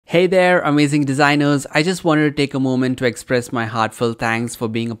Hey there, amazing designers. I just wanted to take a moment to express my heartfelt thanks for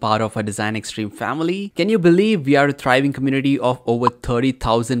being a part of our Design Extreme family. Can you believe we are a thriving community of over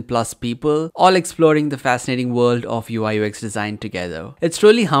 30,000 plus people, all exploring the fascinating world of UI UX design together? It's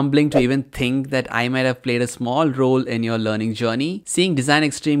truly humbling to even think that I might have played a small role in your learning journey. Seeing Design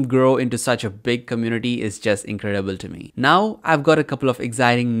Extreme grow into such a big community is just incredible to me. Now, I've got a couple of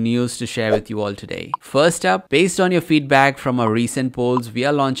exciting news to share with you all today. First up, based on your feedback from our recent polls, we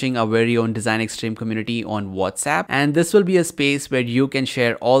are launching our very own Design Extreme community on WhatsApp, and this will be a space where you can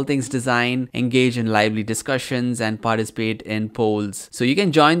share all things design, engage in lively discussions, and participate in polls. So you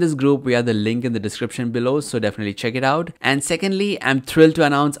can join this group via the link in the description below, so definitely check it out. And secondly, I'm thrilled to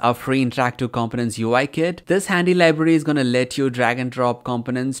announce our free interactive components UI kit. This handy library is going to let you drag and drop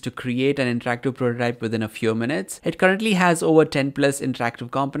components to create an interactive prototype within a few minutes. It currently has over 10 plus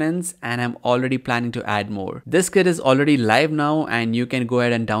interactive components, and I'm already planning to add more. This kit is already live now, and you can go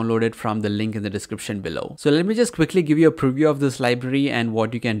ahead and download it from the link in the description below. So let me just quickly give you a preview of this library and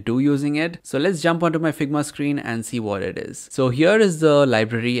what you can do using it. So let's jump onto my Figma screen and see what it is. So here is the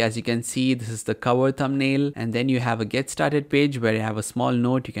library. As you can see, this is the cover thumbnail, and then you have a get started page where you have a small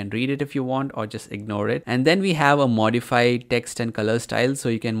note. You can read it if you want or just ignore it. And then we have a modify text and color styles. So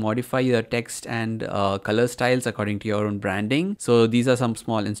you can modify your text and color styles according to your own branding. So these are some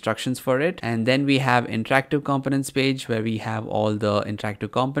small instructions for it. And then we have interactive components page where we have all the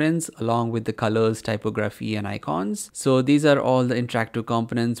interactive components along with the colors, typography, and icons. So these are all the interactive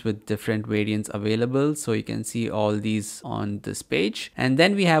components with different variants available. So you can see all these on this page. And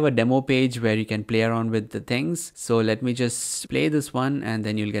then we have a demo page where you can play around with the things. So let me just play this one and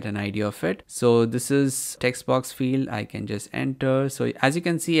then you'll get an idea of it. So this is text box field. I can just enter. So as you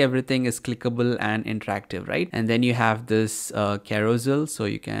can see, everything is clickable and interactive, right? And then you have this carousel. So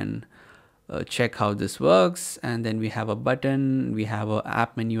you can check how this works, and then we have a button, we have an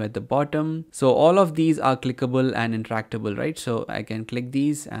app menu at the bottom. So all of these are clickable and interactable, right? So I can click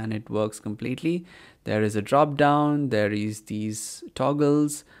these and it works completely. There is a drop down, there is these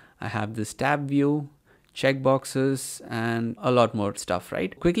toggles, I have this tab view, check boxes, and a lot more stuff,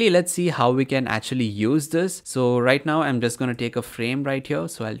 right? Quickly, let's see how we can actually use this. So right now I'm just going to take a frame right here.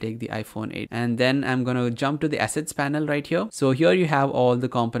 So I'll take the iPhone 8 and then I'm going to jump to the assets panel right here. So here you have all the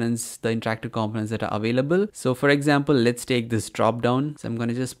components, the interactive components that are available. So for example, let's take this drop down. So I'm going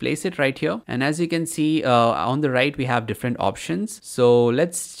to just place it right here. And as you can see on the right, we have different options. So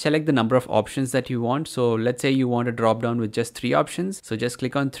let's select the number of options that you want. So let's say you want a drop down with just 3 options. So just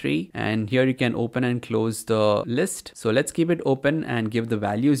click on 3 and here you can open and close the list. So let's keep it open and give the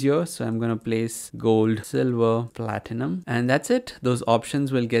values here. So I'm going to place gold, silver, platinum, and that's it. Those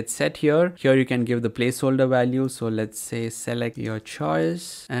options will get set here. Here you can give the placeholder value. So let's say select your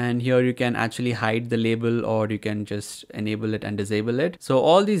choice, and here you can actually hide the label or you can just enable it and disable it. So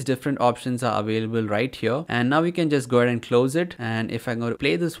all these different options are available right here, and now we can just go ahead and close it. And if I'm going to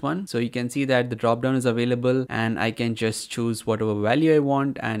play this one, so you can see that the drop down is available and I can just choose whatever value I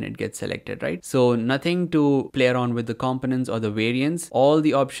want and it gets selected, right? So nothing to play around with the components or the variants. All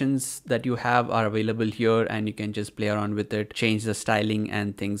the options that you have are available here and you can just play around with it, change the styling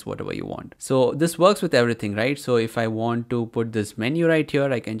and things whatever you want. So this works with everything, right? So if I want to put this menu right here,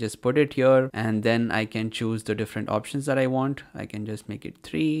 I can just put it here and then I can choose the different options that I want. I can just make it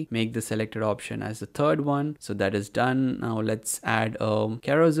 3, make the selected option as the third one. So that is done. Now let's add a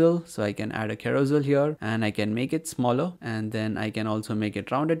carousel. So I can add a carousel here and I can make it smaller, and then I can also make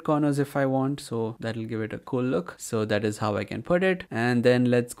it rounded corners if I want. So that'll give it a cool look. So that is how I can put it. And then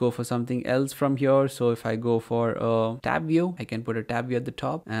let's go for something else from here. So if I go for a tab view, I can put a tab view at the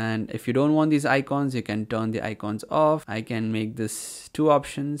top. And if you don't want these icons, you can turn the icons off. I can make this 2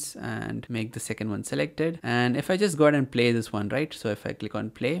 options and make the second one selected. And if I just go ahead and play this one, right? So if I click on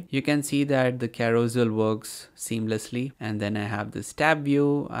play, you can see that the carousel works seamlessly. And then I have this tab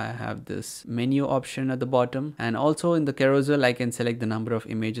view, I have this menu option at the bottom, and also in the carousel I can select the number of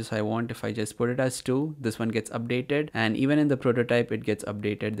images I want. If I just put it as 2, this one gets updated, and even in the prototype it gets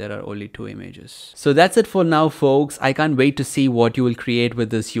updated. There are only 2 images. So that's it for now, folks. I can't wait to see what you will create with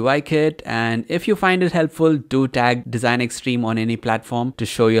this UI kit, and if you find it helpful, do tag Design Extreme on any platform to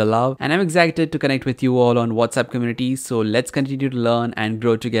show your love. And I'm excited to connect with you all on WhatsApp community. So let's continue to learn and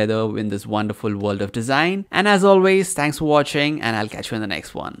grow together in this wonderful world of design. And as always, thanks for watching, and I'll catch you in the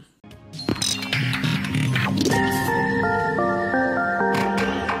next one.